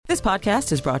This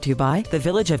podcast is brought to you by the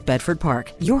Village of Bedford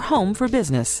Park, your home for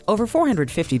business. Over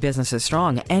 450 businesses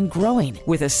strong and growing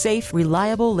with a safe,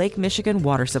 reliable Lake Michigan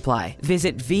water supply.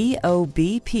 Visit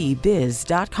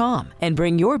VOBPBiz.com and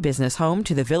bring your business home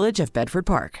to the Village of Bedford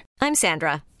Park. I'm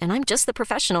Sandra, and I'm just the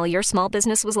professional your small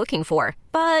business was looking for.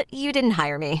 But you didn't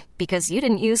hire me because you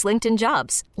didn't use LinkedIn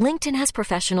Jobs. LinkedIn has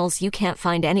professionals you can't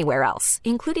find anywhere else,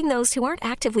 including those who aren't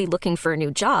actively looking for a new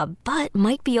job, but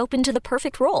might be open to the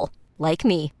perfect role, like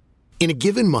me. In a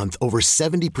given month, over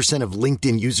 70% of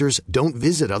LinkedIn users don't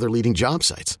visit other leading job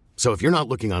sites. So if you're not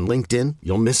looking on LinkedIn,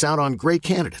 you'll miss out on great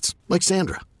candidates like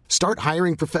Sandra. Start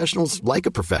hiring professionals like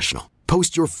a professional.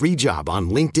 Post your free job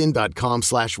on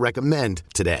linkedin.com/recommend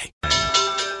today.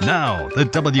 Now, the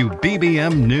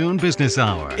WBBM Noon Business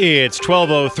Hour. It's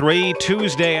 12:03,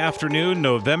 Tuesday afternoon,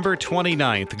 November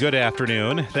 29th. Good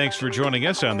afternoon. Thanks for joining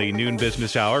us on the Noon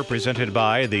Business Hour presented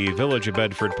by the Village of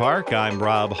Bedford Park. I'm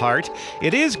Rob Hart.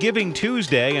 It is Giving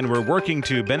Tuesday, and we're working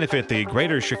to benefit the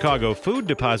Greater Chicago Food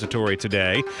Depository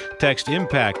today. Text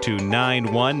IMPACT to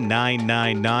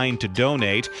 91999 to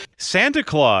donate. Santa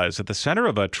Claus at the center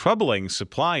of a troubling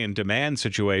supply and demand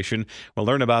situation. We'll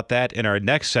learn about that in our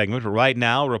next segment. But right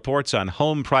now, reports on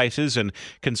home prices and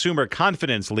consumer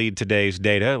confidence lead today's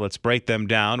data. Let's break them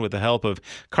down with the help of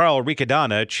Carl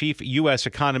Riccadonna, Chief U.S.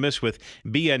 Economist with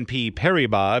BNP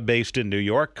Paribas, based in New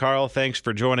York. Carl, thanks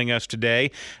for joining us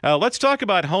today. Let's talk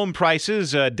about home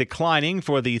prices declining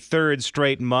for the third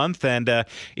straight month. And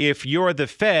if you're the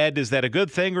Fed, is that a good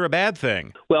thing or a bad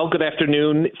thing? Well, good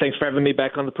afternoon. Thanks for having me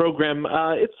back on the program.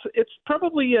 It's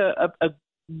probably a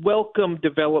welcome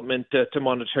development to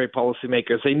monetary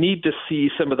policymakers. They need to see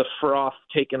some of the froth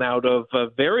taken out of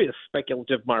various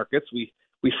speculative markets. We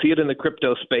see it in the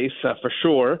crypto space for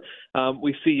sure.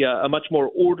 We see a much more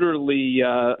orderly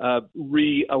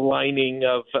realigning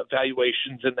of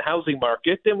valuations in the housing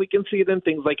market, and we can see it in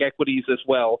things like equities as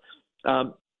well.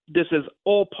 This is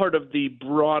all part of the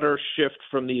broader shift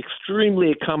from the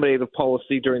extremely accommodative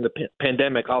policy during the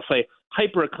pandemic, I'll say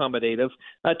hyper-accommodative,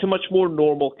 to much more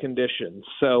normal conditions.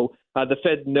 So the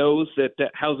Fed knows that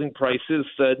housing prices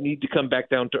need to come back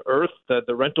down to earth.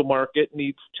 The rental market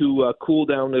needs to cool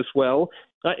down as well.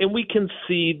 And we can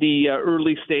see the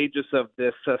early stages of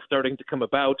this starting to come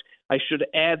about. I should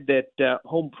add that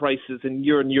home prices in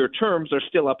year-on-year terms are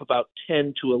still up about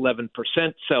 10 to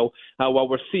 11%. So while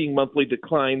we're seeing monthly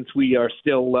declines, we are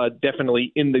still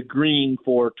definitely in the green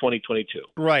for 2022.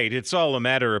 Right. It's all a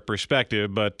matter of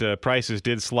perspective, but prices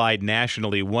did slide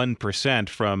nationally 1%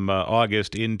 from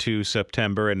August into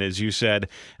September. And as you said,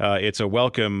 it's a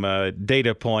welcome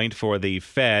data point for the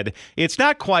Fed. It's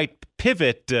not quite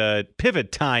pivot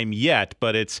time yet,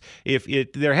 but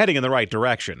they're heading in the right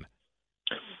direction.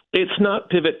 It's not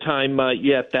pivot time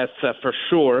yet, that's for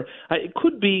sure. It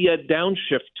could be a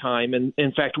downshift time, and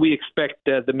in fact, we expect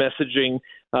the messaging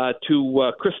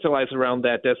to crystallize around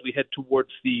that as we head towards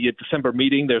the December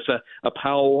meeting. There's a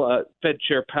Powell, Fed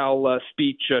Chair Powell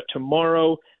speech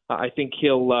tomorrow. I think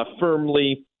he'll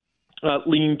firmly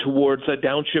lean towards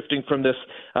downshifting from this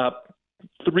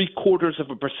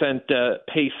 0.75%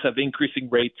 pace of increasing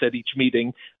rates at each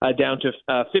meeting down to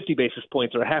 50 basis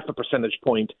points or half a percentage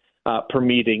point per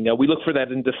meeting. We look for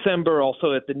that in December,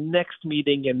 also at the next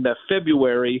meeting in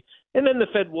February, and then the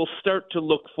Fed will start to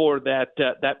look for that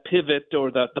pivot or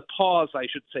the pause, I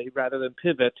should say, rather than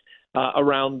pivot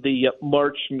around the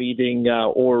March meeting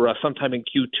or sometime in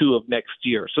Q2 of next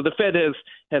year. So the Fed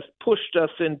has pushed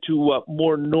us into a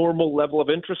more normal level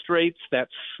of interest rates.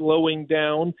 That's slowing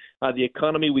down the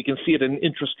economy. We can see it in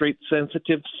interest rate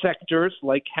sensitive sectors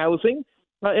like housing.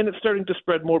 And it's starting to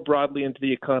spread more broadly into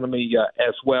the economy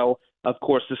as well. Of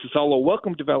course, this is all a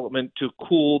welcome development to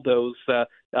cool those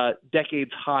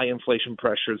decades-high inflation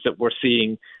pressures that we're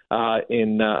seeing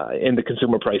in the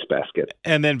consumer price basket.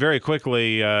 And then very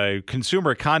quickly,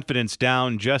 consumer confidence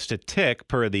down just a tick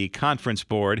per the Conference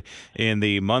Board in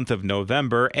the month of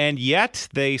November, and yet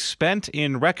they spent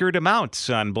in record amounts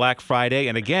on Black Friday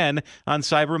and again on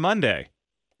Cyber Monday.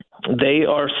 They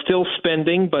are still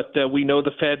spending, but we know the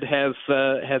Fed has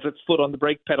its foot on the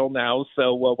brake pedal now.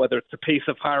 So whether it's the pace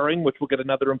of hiring, which we'll get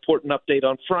another important update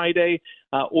on Friday,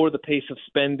 or the pace of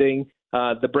spending,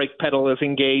 the brake pedal is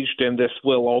engaged, and this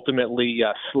will ultimately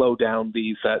slow down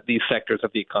these sectors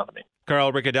of the economy.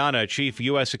 Carl Riccadonna, Chief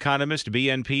U.S. Economist,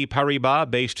 BNP Paribas,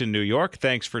 based in New York.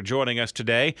 Thanks for joining us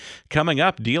today. Coming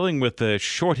up, dealing with the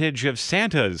shortage of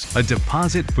Santas. A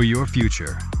deposit for your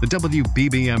future. The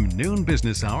WBBM Noon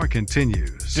Business Hour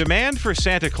continues. Demand for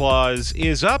Santa Claus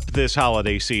is up this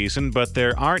holiday season, but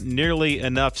there aren't nearly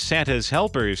enough Santa's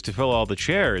helpers to fill all the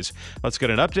chairs. Let's get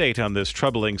an update on this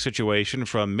troubling situation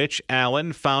from Mitch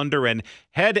Allen, founder and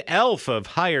head elf of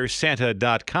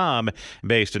HireSanta.com,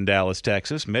 based in Dallas,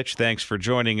 Texas. Mitch, thanks for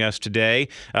joining us today.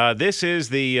 This is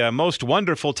the most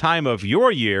wonderful time of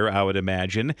your year, I would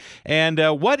imagine. And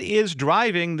what is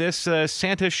driving this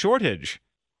Santa shortage?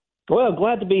 Well,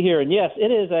 glad to be here. And yes,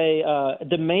 it is a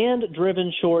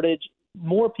demand-driven shortage.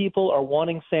 More people are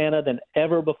wanting Santa than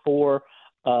ever before,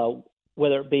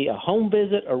 whether it be a home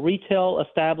visit, a retail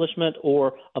establishment,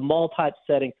 or a mall-type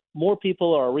setting. More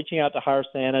people are reaching out to Hire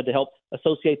Santa to help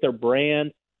associate their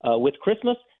brand with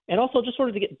Christmas, and also just sort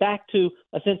of to get back to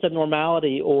a sense of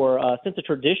normality or a sense of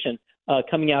tradition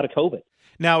coming out of COVID.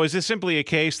 Now, is this simply a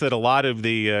case that a lot of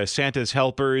the Santa's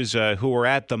helpers who were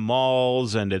at the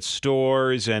malls and at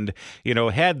stores and,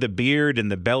 had the beard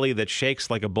and the belly that shakes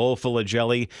like a bowl full of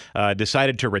jelly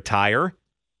decided to retire?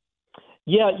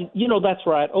 Yeah, that's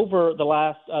right. Over the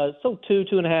last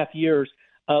 2.5 years,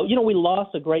 we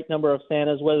lost a great number of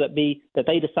Santas, whether it be that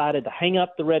they decided to hang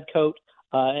up the red coat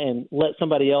and let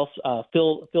somebody else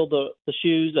fill the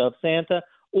shoes of Santa,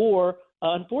 or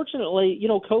unfortunately,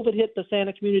 COVID hit the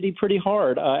Santa community pretty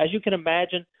hard. As you can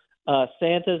imagine,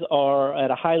 Santas are at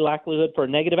a high likelihood for a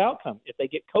negative outcome if they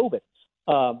get COVID,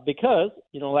 because,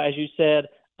 as you said,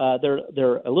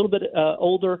 they're a little bit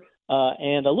older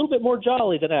and a little bit more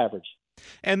jolly than average.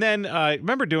 And then I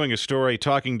remember doing a story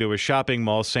talking to a shopping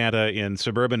mall Santa in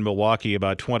suburban Milwaukee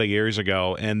about 20 years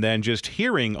ago, and then just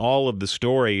hearing all of the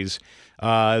stories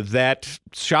that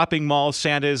shopping mall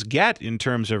Santas get in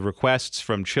terms of requests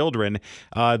from children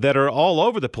that are all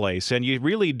over the place. And you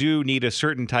really do need a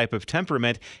certain type of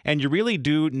temperament, and you really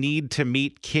do need to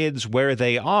meet kids where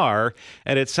they are.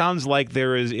 And it sounds like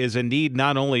there is a need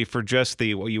not only for just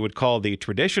what you would call the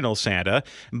traditional Santa,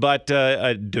 but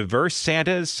diverse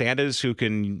Santas who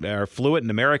are fluent in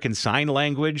American Sign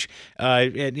Language,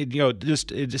 and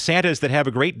just Santas that have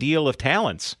a great deal of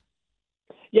talents.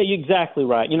 Yeah, you're exactly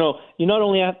right. You not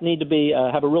only need to be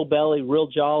have a real belly, real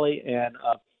jolly, and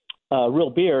a real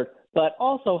beard, but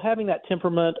also having that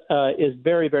temperament is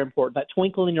very, very important. That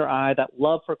twinkle in your eye, that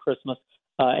love for Christmas,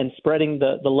 and spreading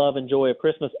the love and joy of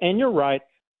Christmas. And you're right,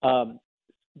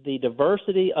 the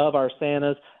diversity of our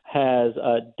Santas has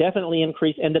definitely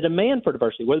increased, and the demand for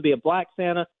diversity, whether it be a Black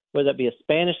Santa, whether it be a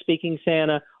Spanish-speaking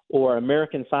Santa, or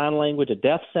American Sign Language, a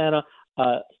deaf Santa,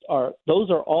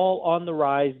 those are all on the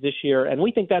rise this year, and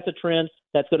we think that's a trend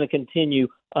that's going to continue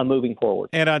moving forward.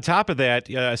 And on top of that,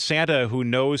 Santa who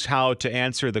knows how to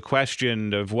answer the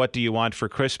question of what do you want for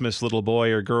Christmas, little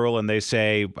boy or girl, and they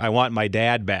say, I want my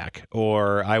dad back,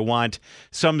 or I want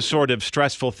some sort of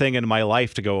stressful thing in my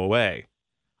life to go away.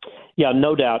 Yeah,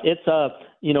 no doubt.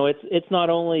 It's not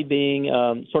only being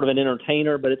sort of an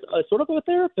entertainer, but it's sort of a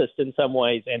therapist in some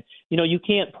ways. And you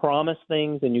can't promise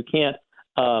things, and you can't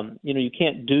you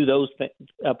can't do those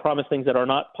promise things that are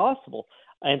not possible.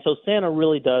 And so Santa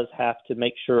really does have to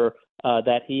make sure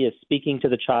that he is speaking to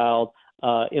the child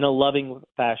in a loving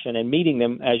fashion and meeting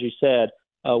them, as you said,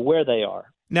 where they are.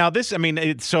 Now,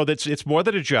 it's more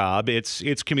than a job.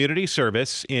 It's community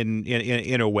service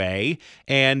in a way.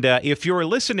 And if you're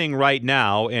listening right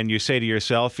now and you say to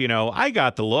yourself, I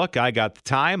got the look, I got the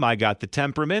time, I got the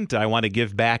temperament, I want to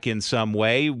give back in some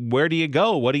way, where do you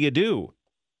go? What do you do?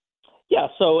 Yeah,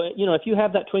 so, if you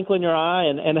have that twinkle in your eye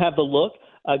and have the look,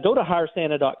 go to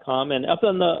HireSanta.com, and up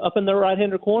in the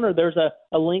right-hand corner, there's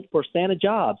a link for Santa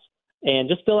Jobs. And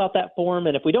just fill out that form.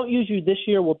 And if we don't use you this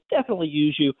year, we'll definitely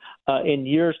use you in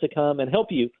years to come and help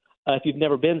you, if you've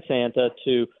never been Santa,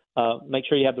 to make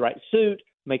sure you have the right suit,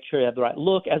 make sure you have the right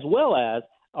look, as well as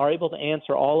are able to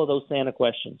answer all of those Santa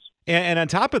questions. And on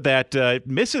top of that,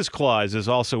 Mrs. Claus is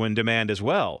also in demand as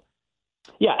well.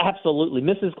 Yeah, absolutely.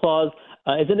 Mrs. Claus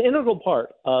is an integral part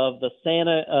of the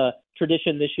Santa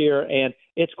tradition this year, and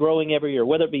it's growing every year,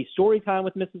 whether it be story time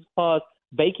with Mrs. Claus,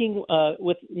 baking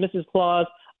with Mrs. Claus,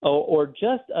 or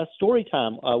just a story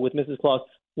time with Mrs. Claus.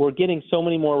 We're getting so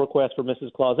many more requests for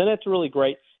Mrs. Claus, and it's really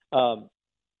great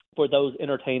for those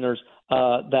entertainers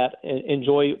that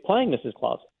enjoy playing Mrs.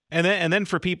 Claus. And then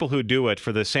for people who do it,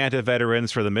 for the Santa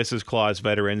veterans, for the Mrs. Claus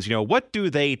veterans, what do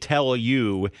they tell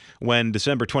you when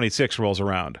December 26th rolls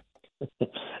around?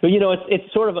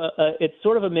 It's sort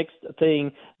of a mixed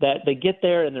thing that they get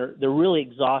there and they're really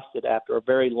exhausted after a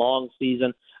very long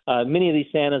season. Many of these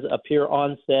Santas appear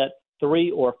on set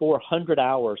 300 or 400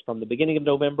 hours from the beginning of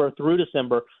November through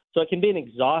December. So it can be an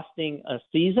exhausting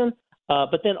season,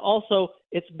 but then also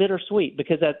it's bittersweet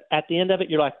because at the end of it,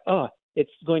 you're like, oh,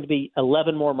 it's going to be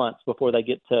 11 more months before they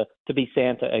get to be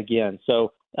Santa again.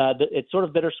 So it's sort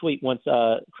of bittersweet once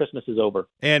Christmas is over.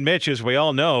 And Mitch, as we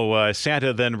all know,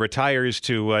 Santa then retires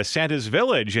to Santa's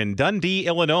Village in Dundee,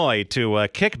 Illinois, to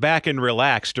kick back and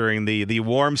relax during the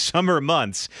warm summer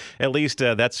months. At least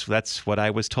that's what I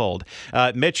was told.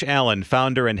 Mitch Allen,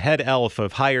 founder and head elf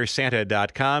of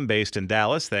HireSanta.com, based in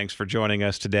Dallas. Thanks for joining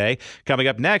us today. Coming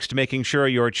up next, making sure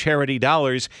your charity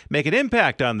dollars make an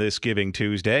impact on this Giving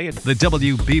Tuesday. The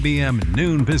WBBM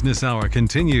Noon Business Hour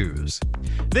continues.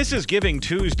 This is Giving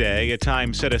Tuesday, a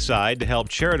time set aside to help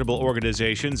charitable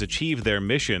organizations achieve their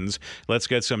missions. Let's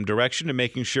get some direction to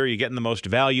making sure you're getting the most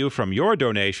value from your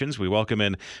donations. We welcome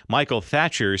in Michael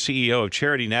Thatcher, CEO of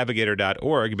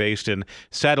CharityNavigator.org, based in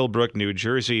Saddlebrook, New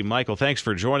Jersey. Michael, thanks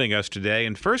for joining us today.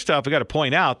 And first off, we got to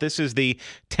point out this is the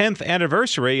 10th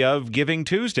anniversary of Giving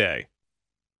Tuesday.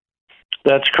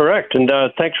 That's correct, and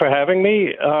thanks for having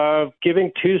me.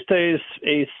 Giving Tuesday is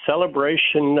a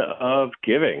celebration of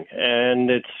giving,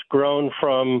 and it's grown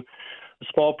from a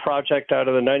small project out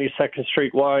of the 92nd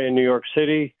Street Y in New York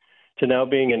City to now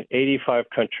being in 85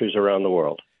 countries around the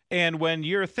world. And when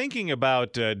you're thinking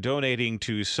about donating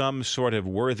to some sort of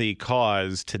worthy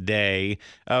cause today,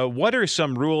 what are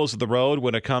some rules of the road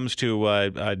when it comes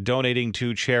to donating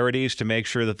to charities to make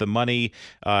sure that the money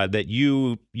that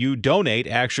you donate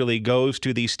actually goes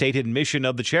to the stated mission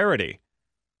of the charity?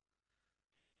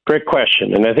 Great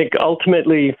question. And I think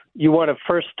ultimately you want to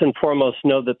first and foremost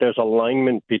know that there's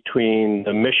alignment between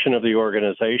the mission of the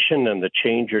organization and the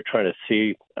change you're trying to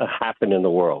see happen in the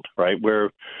world, right?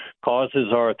 Where causes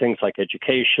are things like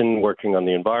education, working on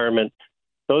the environment.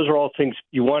 Those are all things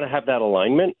you want to have that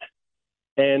alignment.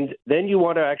 And then you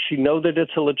want to actually know that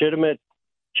it's a legitimate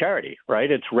charity, right?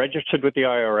 It's registered with the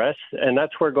IRS. And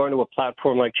that's where going to a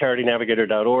platform like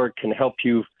CharityNavigator.org can help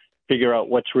you figure out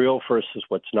what's real versus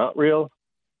what's not real.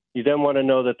 You then want to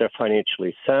know that they're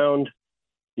financially sound.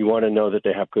 You want to know that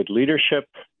they have good leadership.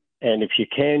 And if you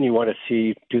can, you want to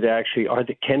see,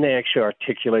 can they actually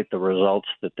articulate the results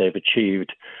that they've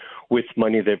achieved with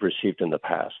money they've received in the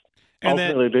past? And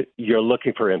ultimately, you're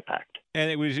looking for impact.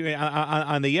 And it was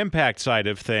on the impact side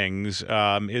of things.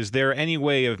 Is there any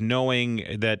way of knowing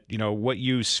that what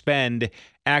you spend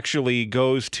actually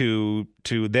goes to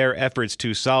their efforts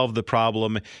to solve the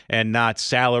problem and not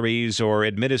salaries or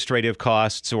administrative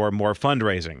costs or more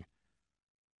fundraising?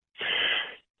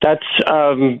 That's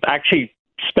actually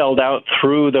spelled out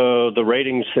through the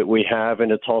ratings that we have,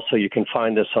 and it's also, you can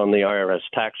find this on the IRS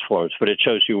tax forms, but it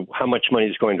shows you how much money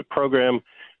is going to program,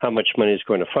 how much money is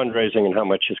going to fundraising, and how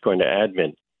much is going to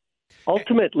admin.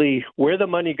 Ultimately, where the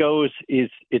money goes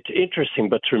it's interesting,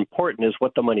 but what's important is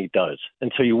what the money does.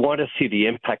 And so you want to see the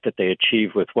impact that they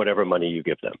achieve with whatever money you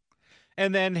give them.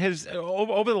 And then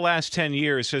over the last 10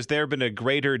 years, has there been a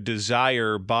greater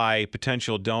desire by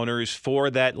potential donors for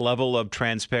that level of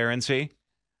transparency?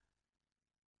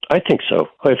 I think so.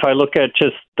 If I look at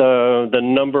just the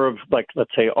number of,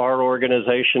 let's say our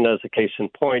organization as a case in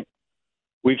point,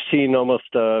 we've seen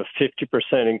almost a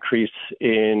 50% increase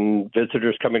in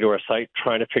visitors coming to our site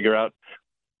trying to figure out,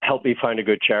 help me find a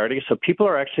good charity. So people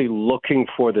are actually looking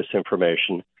for this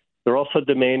information. They're also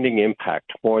demanding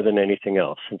impact more than anything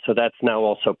else. And so that's now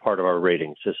also part of our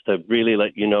ratings, is to really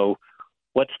let you know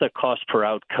what's the cost per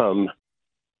outcome.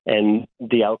 And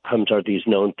the outcomes are these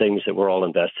known things that we're all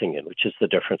investing in, which is the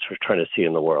difference we're trying to see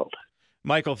in the world.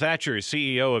 Michael Thatcher,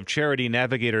 CEO of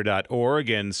CharityNavigator.org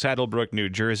in Saddlebrook, New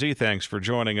Jersey. Thanks for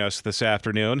joining us this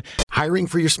afternoon. Hiring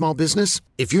for your small business?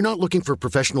 If you're not looking for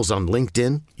professionals on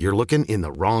LinkedIn, you're looking in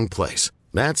the wrong place.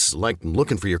 That's like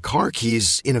looking for your car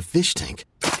keys in a fish tank.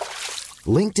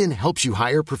 LinkedIn helps you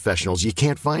hire professionals you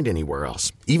can't find anywhere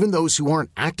else, even those who aren't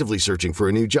actively searching for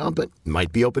a new job but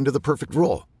might be open to the perfect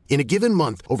role. In a given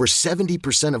month, over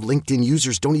 70% of LinkedIn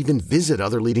users don't even visit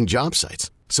other leading job sites.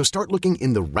 So start looking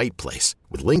in the right place.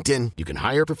 With LinkedIn, you can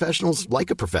hire professionals like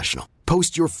a professional.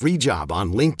 Post your free job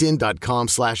on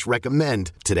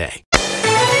linkedin.com/recommend today.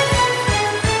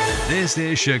 This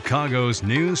is Chicago's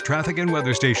news, traffic, and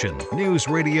weather station, News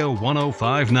Radio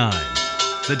 105.9.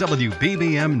 The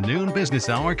WBBM Noon Business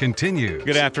Hour continues.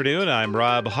 Good afternoon. I'm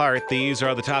Rob Hart. These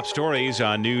are the top stories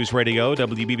on News Radio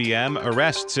WBBM.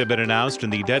 Arrests have been announced in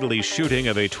the deadly shooting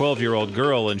of a 12-year-old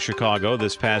girl in Chicago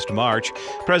this past March.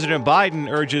 President Biden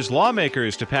urges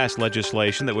lawmakers to pass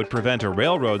legislation that would prevent a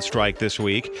railroad strike this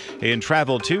week. In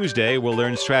Travel Tuesday, we'll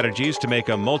learn strategies to make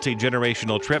a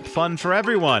multi-generational trip fun for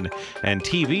everyone. And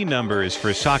TV numbers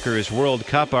for soccer's World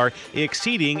Cup are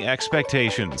exceeding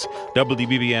expectations.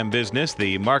 WBBM Business, the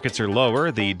the markets are lower.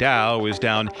 The Dow is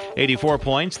down 84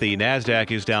 points. The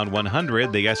Nasdaq is down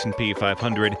 100. The S&P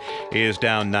 500 is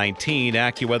down 19.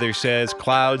 AccuWeather says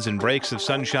clouds and breaks of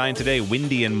sunshine today,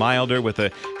 windy and milder with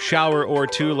a shower or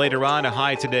two later on. A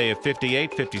high today of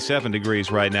 58, 57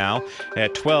 degrees right now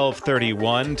at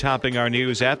 12:31. Topping our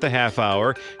news at the half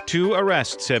hour, 2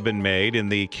 arrests have been made in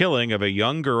the killing of a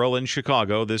young girl in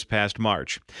Chicago this past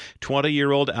March.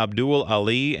 20-year-old Abdul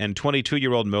Ali and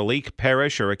 22-year-old Malik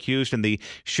Parrish are accused in the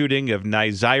shooting of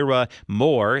Nazaira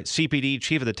Moore. CPD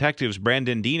Chief of Detectives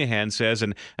Brandon Denahan says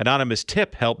an anonymous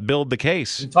tip helped build the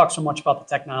case. We talk so much about the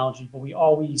technology, but we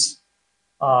always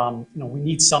we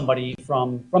need somebody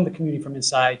from the community, from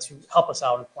inside, to help us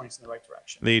out and point us in the right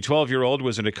direction. The 12-year-old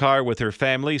was in a car with her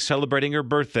family celebrating her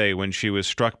birthday when she was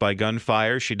struck by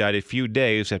gunfire. She died a few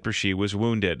days after she was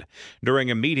wounded. During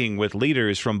a meeting with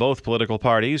leaders from both political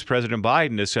parties, President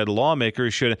Biden has said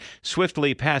lawmakers should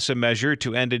swiftly pass a measure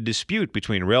to end a dispute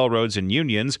between railroads and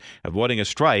unions, avoiding a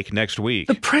strike next week.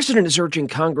 The president is urging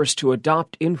Congress to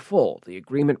adopt in full the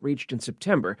agreement reached in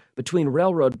September between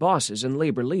railroad bosses and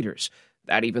labor leaders.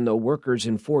 That even though workers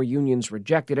in 4 unions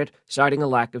rejected it, citing a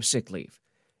lack of sick leave.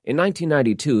 In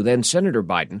 1992, then Senator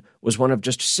Biden was one of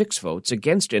just 6 votes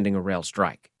against ending a rail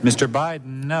strike. Mr.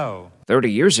 Biden, no.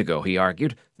 30 years ago, he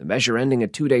argued, the measure ending a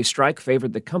 2-day strike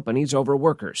favored the companies over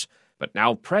workers. But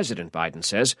now President Biden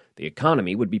says the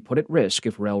economy would be put at risk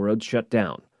if railroads shut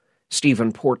down.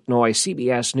 Stephen Portnoy,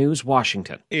 CBS News,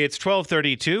 Washington. It's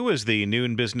 12:32 as the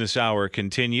noon business hour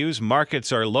continues.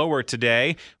 Markets are lower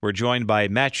today. We're joined by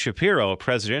Matt Shapiro,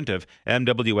 president of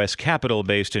MWS Capital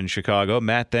based in Chicago.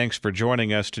 Matt, thanks for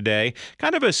joining us today.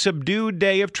 Kind of a subdued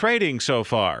day of trading so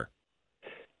far.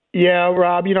 Yeah,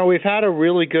 Rob, we've had a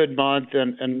really good month,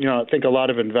 and I think a lot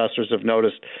of investors have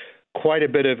noticed quite a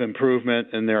bit of improvement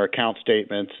in their account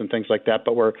statements and things like that,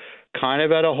 but we're kind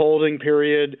of at a holding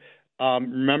period.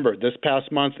 Remember, this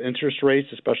past month, interest rates,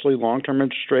 especially long-term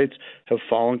interest rates, have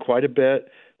fallen quite a bit.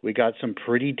 We got some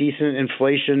pretty decent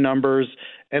inflation numbers,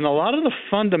 and a lot of the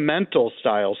fundamental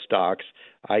style stocks,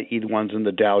 i.e. the ones in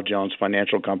the Dow Jones,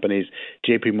 financial companies,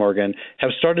 JP Morgan, have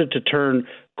started to turn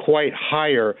quite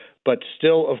higher, but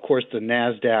still, of course, the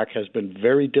NASDAQ has been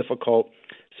very difficult.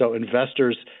 So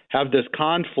investors have this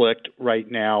conflict right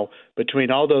now between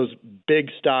all those big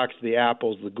stocks, the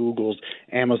Apples, the Googles,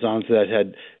 Amazons that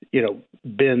had,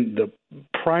 been the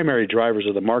primary drivers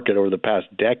of the market over the past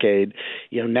decade,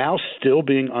 now still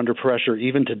being under pressure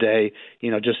even today,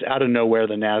 just out of nowhere,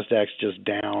 the NASDAQ's just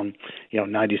down,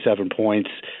 97 points,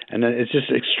 and then it's just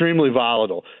extremely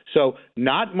volatile. So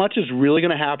not much is really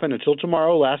going to happen until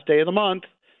tomorrow, last day of the month,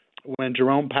 when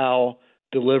Jerome Powell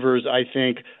delivers, I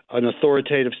think, an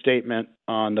authoritative statement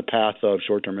on the path of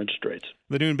short-term interest rates.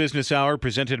 The Noon Business Hour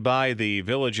presented by the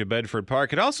Village of Bedford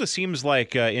Park. It also seems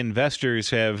like investors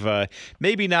have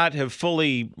maybe not have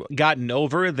fully gotten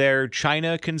over their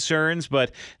China concerns,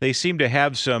 but they seem to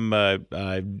have some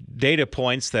data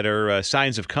points that are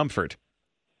signs of comfort.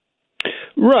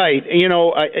 Right.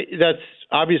 That's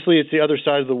obviously it's the other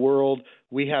side of the world.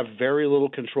 We have very little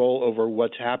control over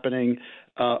what's happening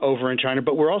over in China,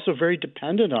 but we're also very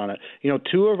dependent on it.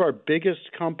 2 of our biggest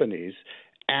companies,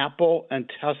 Apple and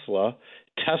Tesla.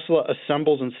 Tesla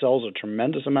assembles and sells a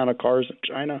tremendous amount of cars in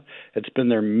China. It's been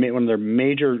one of their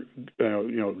major,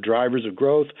 drivers of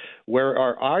growth. Where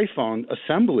our iPhone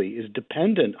assembly is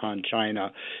dependent on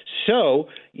China. So,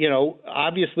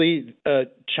 obviously,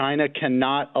 China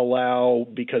cannot allow,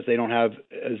 because they don't have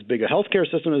as big a healthcare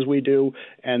system as we do,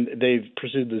 and they've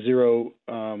pursued the zero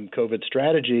COVID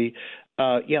strategy.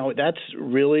 That's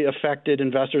really affected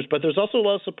investors, but there's also a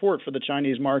lot of support for the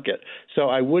Chinese market. So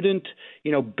I wouldn't,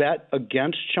 bet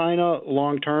against China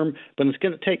long term, but it's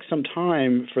going to take some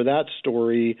time for that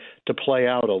story to play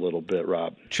out a little bit,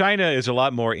 Rob. China is a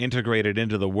lot more integrated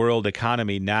into the world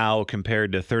economy now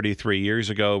compared to 33 years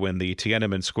ago when the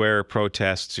Tiananmen Square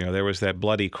protests, there was that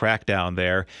bloody crackdown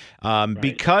there. Right.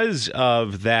 Because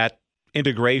of that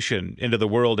integration into the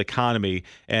world economy,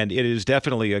 and it is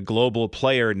definitely a global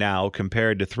player now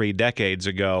compared to 3 decades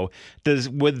ago.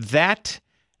 Would that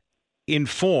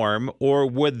inform or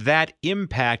would that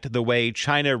impact the way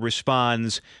China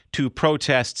responds to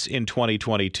protests in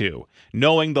 2022,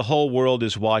 knowing the whole world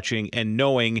is watching and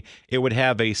knowing it would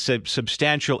have a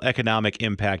substantial economic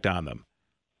impact on them?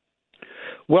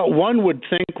 Well, one would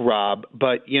think, Rob,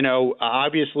 but,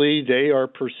 obviously they are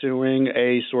pursuing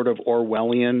a sort of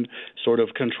Orwellian sort of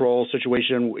control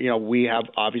situation. We have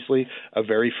obviously a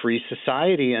very free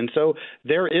society. And so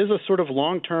there is a sort of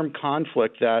long-term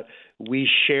conflict that we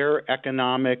share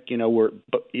economic,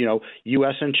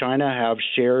 U.S. and China have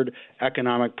shared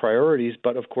economic priorities,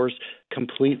 but of course,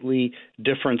 completely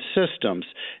different systems.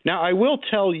 Now, I will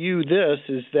tell you this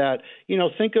is that,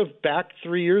 think of back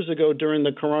 3 years ago during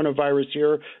the coronavirus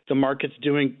year, the market's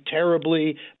doing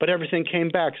terribly, but everything came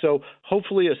back. So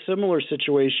hopefully a similar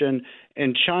situation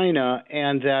in China,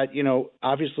 and that,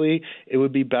 obviously it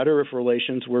would be better if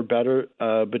relations were better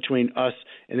between us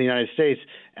and the United States.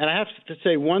 And I have to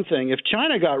say one thing, if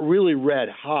China got really red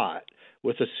hot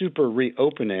with a super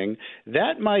reopening,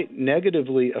 that might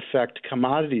negatively affect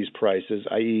commodities prices,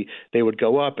 i.e. they would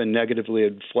go up and negatively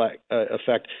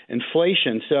affect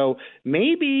inflation. So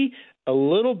maybe a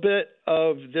little bit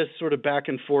of this sort of back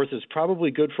and forth is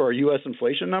probably good for our U.S.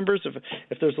 inflation numbers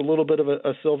if there's a little bit of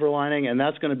a silver lining, and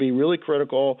that's going to be really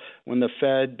critical when the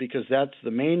Fed, because that's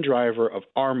the main driver of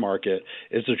our market,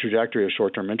 is the trajectory of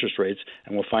short-term interest rates,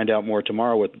 and we'll find out more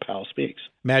tomorrow when Powell speaks.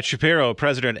 Matt Shapiro,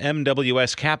 President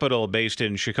MWS Capital, based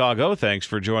in Chicago. Thanks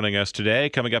for joining us today.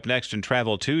 Coming up next in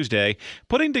Travel Tuesday,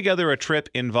 putting together a trip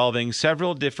involving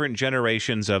several different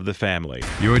generations of the family.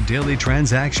 Your daily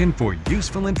transaction for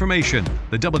useful information.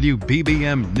 The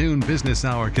WBBM Noon Business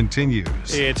Hour continues.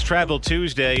 It's Travel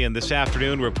Tuesday, and this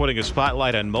afternoon we're putting a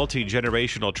spotlight on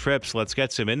multi-generational trips. Let's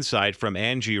get some insight from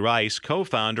Angie Rice,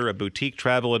 co-founder of Boutique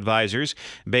Travel Advisors,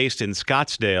 based in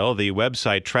Scottsdale, the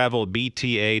website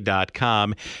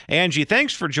travelbta.com. Angie,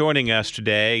 thanks for joining us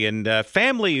today. And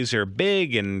families are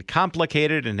big and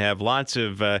complicated and have lots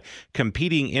of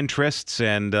competing interests,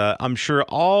 and I'm sure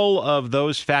all of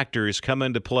those factors come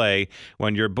into play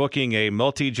when you're booking a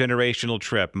multi-generational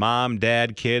trip. Mom,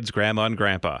 dad, kids, grandma, and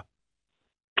grandpa.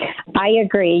 I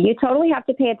agree. You totally have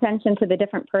to pay attention to the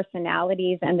different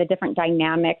personalities and the different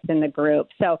dynamics in the group.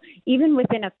 So even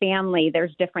within a family,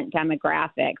 there's different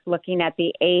demographics, looking at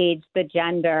the age, the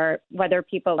gender, whether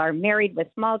people are married with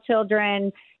small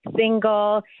children,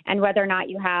 single, and whether or not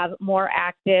you have more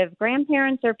active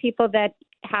grandparents or people that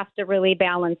have to really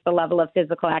balance the level of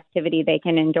physical activity they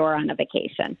can endure on a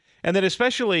vacation. And then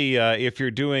especially if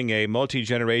you're doing a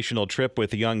multi-generational trip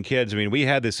with young kids. I mean, we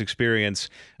had this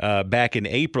experience back in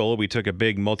April. We took a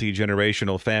big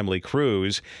multi-generational family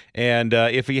cruise. And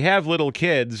if you have little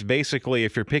kids, basically,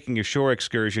 if you're picking a shore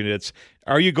excursion, it's,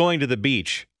 are you going to the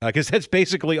beach? Because that's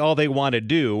basically all they want to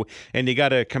do. And you got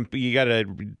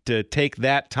to take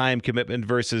that time commitment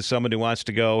versus someone who wants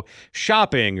to go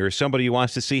shopping or somebody who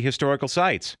wants to see historical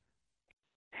sites.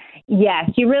 Yes,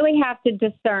 you really have to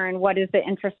discern what is the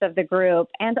interest of the group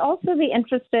and also the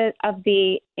interest of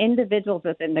the individuals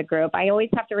within the group. I always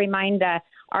have to remind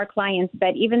our clients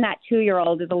that even that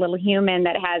 2-year-old is a little human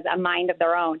that has a mind of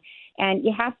their own. And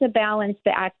you have to balance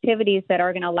the activities that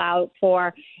are going to allow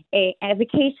for a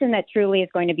vacation that truly is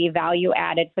going to be value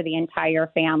added for the entire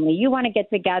family. You want to get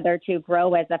together to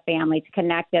grow as a family, to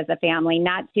connect as a family,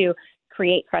 not to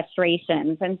create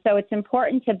frustrations. And so it's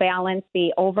important to balance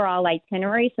the overall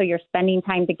itinerary so you're spending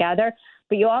time together,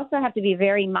 but you also have to be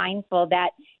very mindful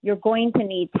that you're going to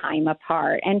need time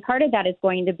apart. And part of that is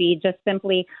going to be just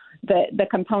simply the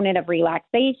component of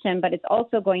relaxation, but it's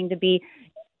also going to be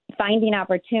finding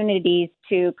opportunities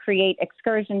to create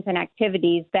excursions and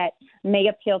activities that may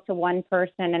appeal to one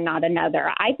person and not another.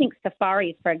 I think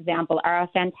safaris, for example, are a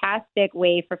fantastic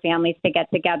way for families to get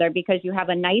together because you have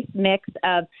a nice mix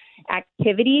of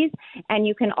activities, and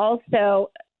you can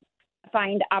also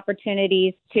find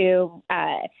opportunities to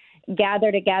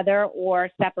gather together or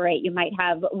separate. You might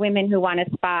have women who want a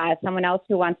spa, someone else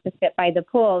who wants to sit by the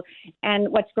pool. And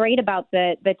what's great about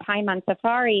the time on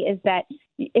safari is that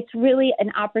it's really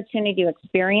an opportunity to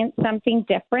experience something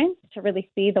different, to really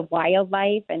see the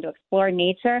wildlife and to explore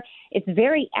nature. It's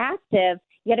very active,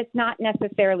 yet it's not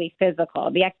necessarily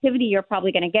physical. The activity you're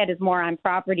probably going to get is more on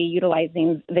property,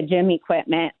 utilizing the gym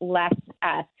equipment, less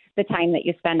the time that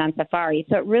you spend on safari.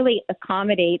 So it really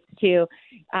accommodates to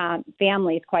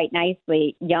families quite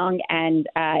nicely, young and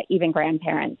even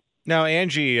grandparents. Now,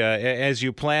 Angie, as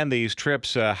you plan these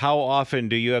trips, how often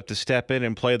do you have to step in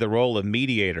and play the role of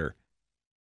mediator?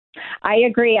 I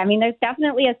agree. I mean, there's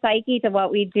definitely a psyche to what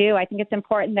we do. I think it's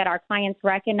important that our clients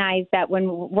recognize that when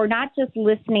we're not just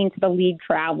listening to the lead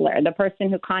traveler, the person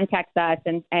who contacts us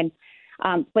and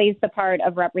plays the part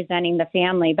of representing the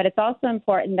family, but it's also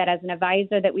important that as an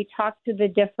advisor that we talk to the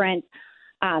different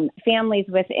families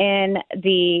within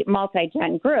the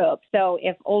multi-gen group. So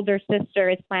if older sister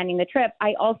is planning the trip,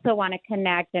 I also want to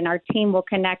connect, and our team will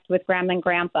connect with grandma and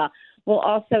grandpa. We'll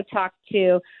also talk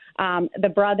to the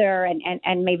brother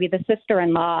and maybe the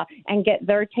sister-in-law and get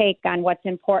their take on what's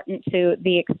important to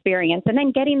the experience. And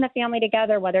then getting the family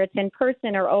together, whether it's in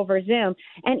person or over Zoom,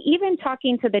 and even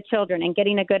talking to the children and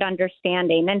getting a good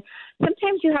understanding. And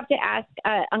sometimes you have to ask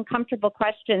uncomfortable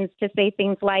questions to say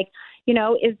things like,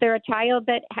 is there a child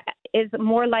that is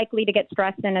more likely to get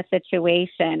stressed in a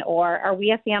situation? Or are we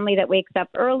a family that wakes up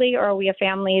early, or are we a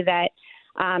family that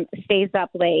stays up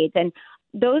late? And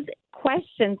those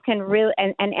questions can really,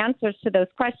 and answers to those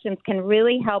questions can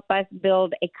really help us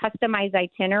build a customized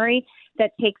itinerary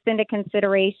that takes into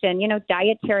consideration,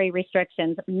 dietary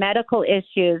restrictions, medical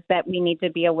issues that we need to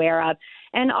be aware of,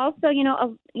 and also,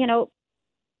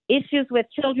 issues with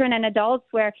children and adults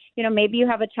where, maybe you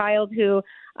have a child who,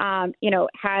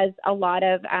 has a lot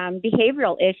of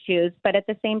behavioral issues, but at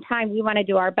the same time, we want to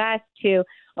do our best to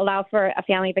allow for a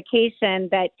family vacation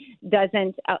that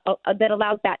that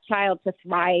allows that child to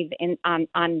thrive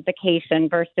on vacation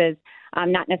versus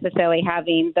not necessarily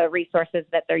having the resources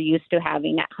that they're used to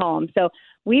having at home. So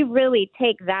we really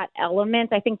take that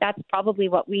element. I think that's probably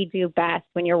what we do best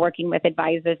when you're working with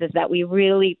advisors, is that we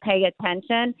really pay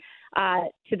attention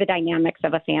to the dynamics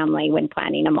of a family when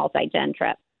planning a multi-gen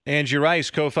trip. Angie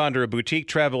Rice, co-founder of Boutique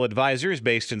Travel Advisors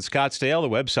based in Scottsdale, the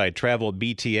website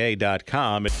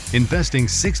travelbta.com. Investing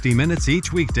 60 minutes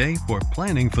each weekday for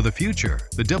planning for the future.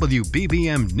 The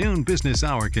WBBM Noon Business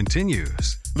Hour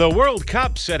continues. The World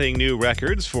Cup setting new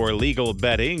records for legal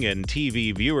betting and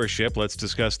TV viewership. Let's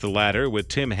discuss the latter with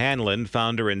Tim Hanlon,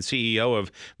 founder and CEO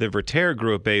of the Vertere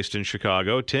Group based in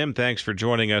Chicago. Tim, thanks for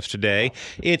joining us today.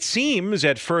 It seems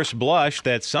at first blush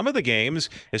that some of the games,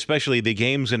 especially the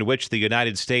games in which the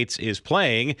United States is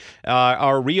playing,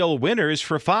 are real winners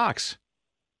for Fox.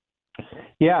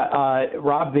 Yeah,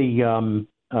 Rob,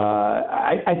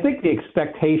 I think the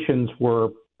expectations were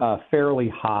fairly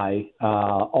high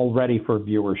already for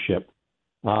viewership.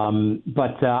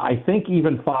 But I think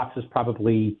even Fox is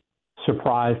probably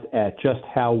surprised at just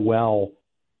how well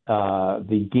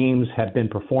the games have been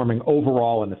performing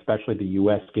overall, and especially the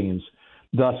U.S. games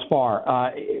thus far.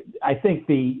 I think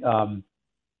the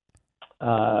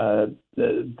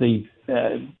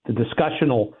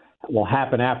discussion will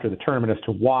happen after the tournament as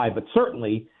to why, but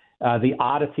certainly the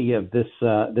oddity of this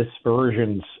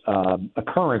version's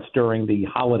occurrence during the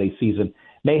holiday season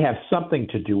may have something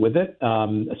to do with it,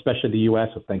 especially the U.S.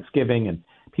 with Thanksgiving and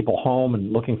people home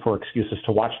and looking for excuses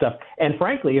to watch stuff. And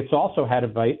frankly, it's also had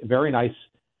a very nice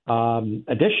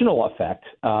additional effect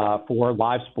for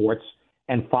live sports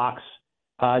and Fox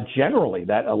generally.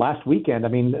 That last weekend,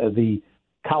 the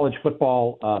college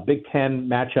football Big Ten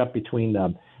matchup between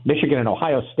Michigan and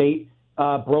Ohio State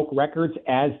broke records,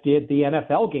 as did the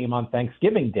NFL game on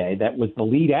Thanksgiving Day. That was the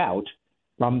lead out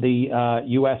from the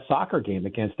U.S. soccer game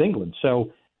against England.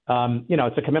 So,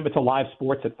 it's a commitment to live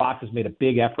sports that Fox has made a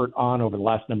big effort on over the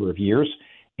last number of years,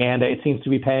 and it seems to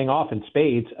be paying off in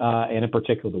spades, and in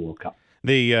particular the World Cup.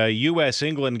 The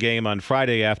U.S.-England game on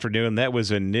Friday afternoon, that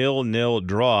was a 0-0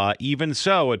 draw. Even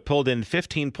so, it pulled in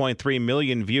 15.3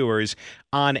 million viewers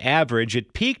on average.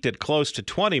 It peaked at close to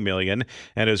 20 million.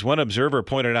 And as one observer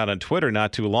pointed out on Twitter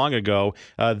not too long ago,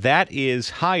 that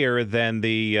is higher than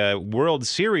the World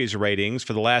Series ratings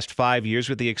for the last 5 years,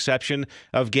 with the exception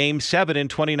of Game 7 in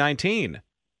 2019.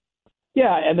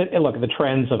 Yeah, and look, the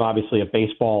trends of obviously of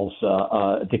baseball's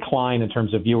decline in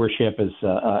terms of viewership as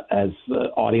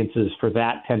audiences for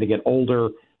that tend to get older,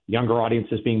 younger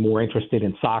audiences being more interested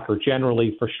in soccer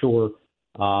generally, for sure.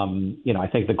 I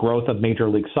think the growth of Major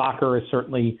League Soccer has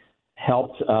certainly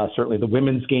helped. Certainly the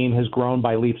women's game has grown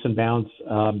by leaps and bounds.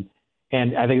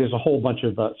 And I think there's a whole bunch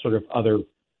of sort of other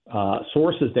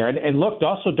sources there. And look,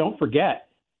 also don't forget,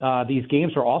 these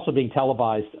games are also being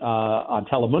televised on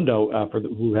Telemundo,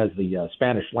 who has the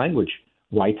Spanish language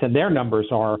rights, and their numbers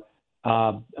are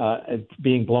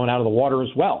being blown out of the water as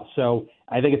well. So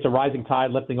I think it's a rising tide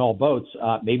lifting all boats.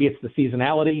 Maybe it's the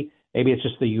seasonality. Maybe it's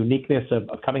just the uniqueness of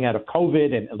coming out of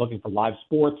COVID and looking for live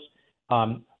sports.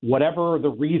 Whatever the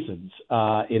reasons,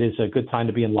 it is a good time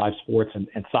to be in live sports, and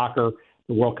soccer,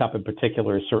 the World Cup in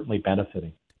particular, is certainly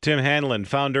benefiting. Tim Hanlon,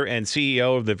 founder and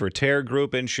CEO of the Vertere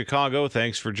Group in Chicago.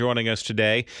 Thanks for joining us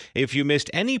today. If you missed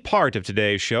any part of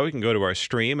today's show, you can go to our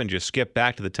stream and just skip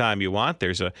back to the time you want.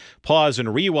 There's a pause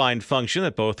and rewind function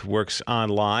that both works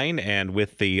online and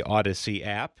with the Odyssey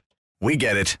app. We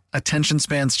get it. Attention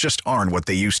spans just aren't what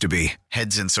they used to be.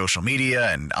 Heads in social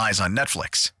media and eyes on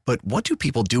Netflix. But what do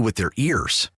people do with their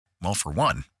ears? Well, for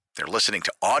one, they're listening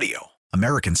to audio.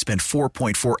 Americans spend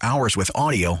 4.4 hours with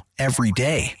audio every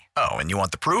day. Oh, and you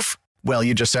want the proof? Well,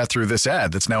 you just sat through this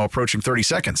ad that's now approaching 30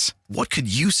 seconds. What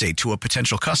could you say to a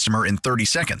potential customer in 30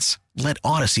 seconds? Let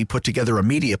Odyssey put together a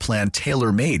media plan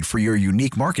tailor-made for your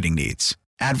unique marketing needs.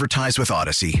 Advertise with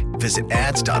Odyssey. Visit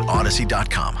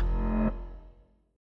ads.odyssey.com.